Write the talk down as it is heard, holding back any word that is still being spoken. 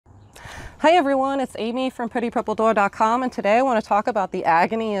Hi everyone, it's Amy from PrettyPurpleDoor.com, and today I want to talk about the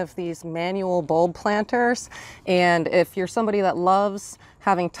agony of these manual bulb planters. And if you're somebody that loves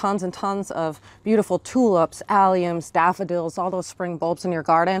having tons and tons of beautiful tulips, alliums, daffodils, all those spring bulbs in your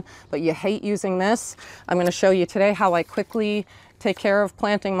garden, but you hate using this, I'm going to show you today how I quickly take care of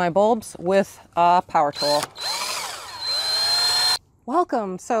planting my bulbs with a power tool.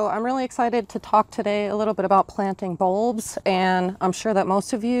 Welcome. So I'm really excited to talk today a little bit about planting bulbs, and I'm sure that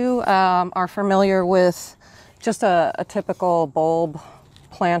most of you are familiar with just a typical bulb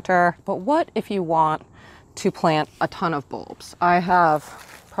planter. But what if you want to plant a ton of bulbs? I have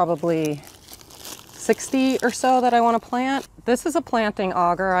probably 60 or so that I want to plant. This is a planting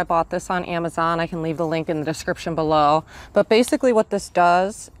auger. I bought this on Amazon. I can leave the link in the description below. But basically what this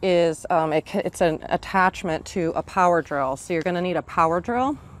does is it's an attachment to a power drill. So you're going to need a power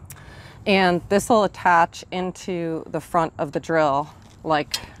drill, and this will attach into the front of the drill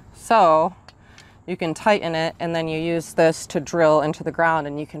like so. You can tighten it, and then you use this to drill into the ground,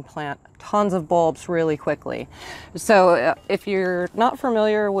 and you can plant tons of bulbs really quickly. So if you're not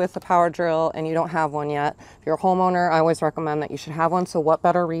familiar with a power drill and you don't have one yet, if you're a homeowner, I always recommend that you should have one. So what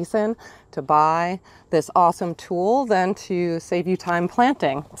better reason to buy this awesome tool than to save you time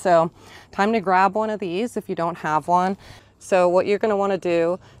planting? So time to grab one of these if you don't have one. So what you're going to want to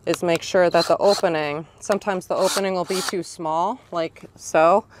do is make sure that the opening, sometimes the opening will be too small, like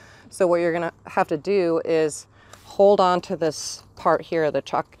so. So what you're going to have to do is hold on to this part here, the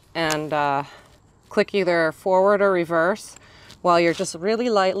chuck, and click either forward or reverse while you're just really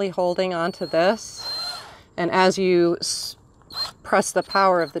lightly holding onto this. And as you press the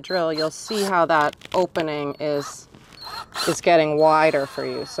power of the drill, you'll see how that opening is getting wider for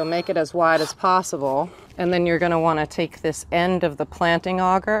you. So make it as wide as possible. And then you're going to want to take this end of the planting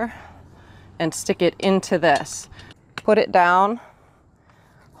auger and stick it into this. Put it down.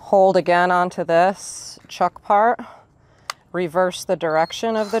 Hold again onto this chuck part, reverse the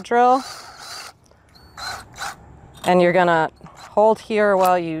direction of the drill, and you're gonna hold here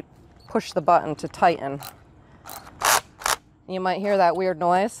while you push the button to tighten. You might hear that weird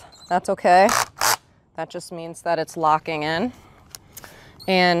noise. That's okay. That just means that it's locking in.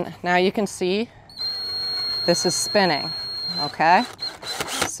 And now you can see this is spinning, okay?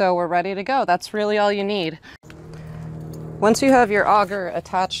 So we're ready to go. That's really all you need. Once you have your auger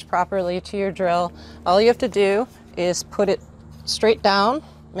attached properly to your drill, all you have to do is put it straight down,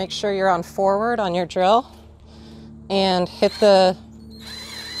 make sure you're on forward on your drill, and hit the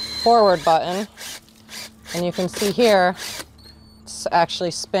forward button. And you can see here, it's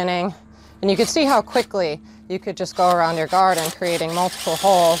actually spinning. And you can see how quickly you could just go around your garden creating multiple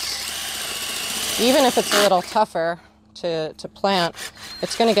holes. Even if it's a little tougher to plant,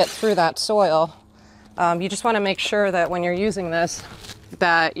 it's going to get through that soil. You just want to make sure that when you're using this,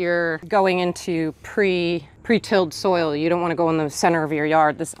 that you're going into pre-tilled soil. You don't want to go in the center of your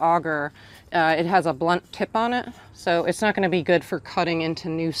yard. This auger, it has a blunt tip on it, so it's not going to be good for cutting into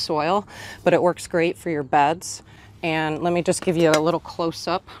new soil, but it works great for your beds. And let me just give you a little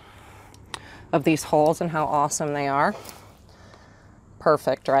close-up of these holes and how awesome they are.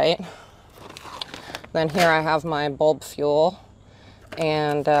 Perfect, right? Then here I have my bulb fuel,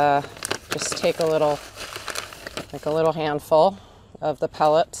 and just take a little handful of the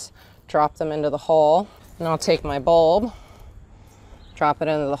pellets, drop them into the hole, and I'll take my bulb, drop it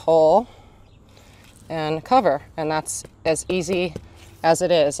into the hole, and cover. And that's as easy as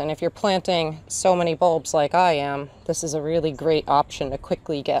it is. And if you're planting so many bulbs like I am, this is a really great option to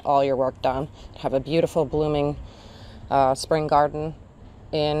quickly get all your work done. Have a beautiful blooming spring garden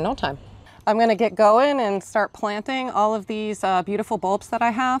in no time. I'm going to get going and start planting all of these beautiful bulbs that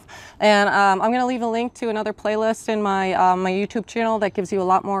I have. And I'm going to leave a link to another playlist in my, my YouTube channel that gives you a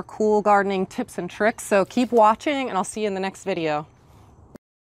lot more cool gardening tips and tricks. So keep watching, and I'll see you in the next video.